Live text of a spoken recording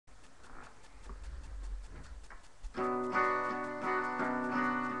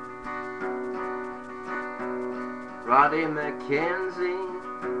Roddy McKenzie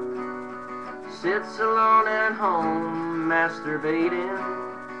sits alone at home masturbating.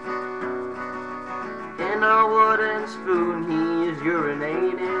 In a wooden spoon he is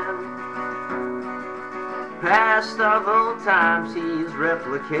urinating. Past of old times he's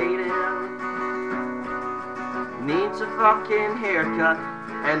replicating. Needs a fucking haircut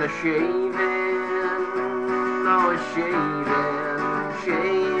and a shaving. Oh, a shaving.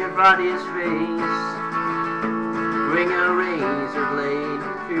 Shave Roddy's face. Bring a razor blade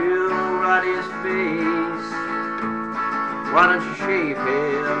to Roddy's face. Why don't you shave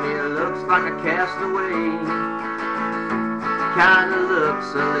him? He looks like a castaway. Kinda looks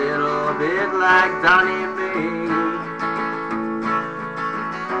a little bit like Donnie Mae.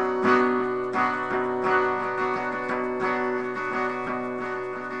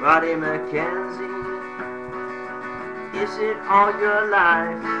 Roddy McKenzie, is it all your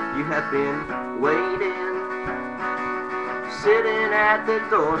life you have been waiting? Sitting at the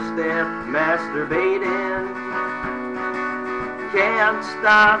doorstep masturbating. Can't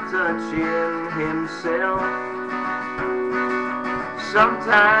stop touching himself.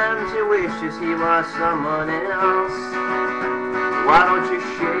 Sometimes he wishes he was someone else. Why don't you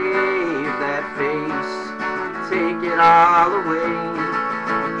shave that face? Take it all away.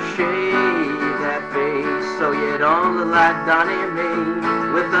 Shave that face so you don't look like Donnie Mae.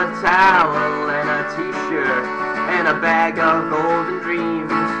 With a towel and a t-shirt and a bag of golden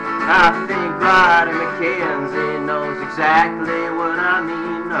dreams. I think Roddy McKenzie knows exactly what I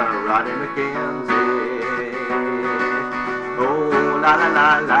mean. Roddy McKenzie. Oh, la la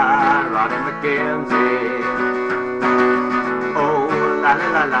la la, Roddy McKenzie. Oh, la la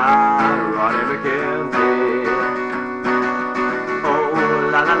la la, Roddy McKenzie. Oh,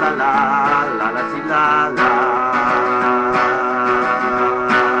 la la la la, la la ti la la.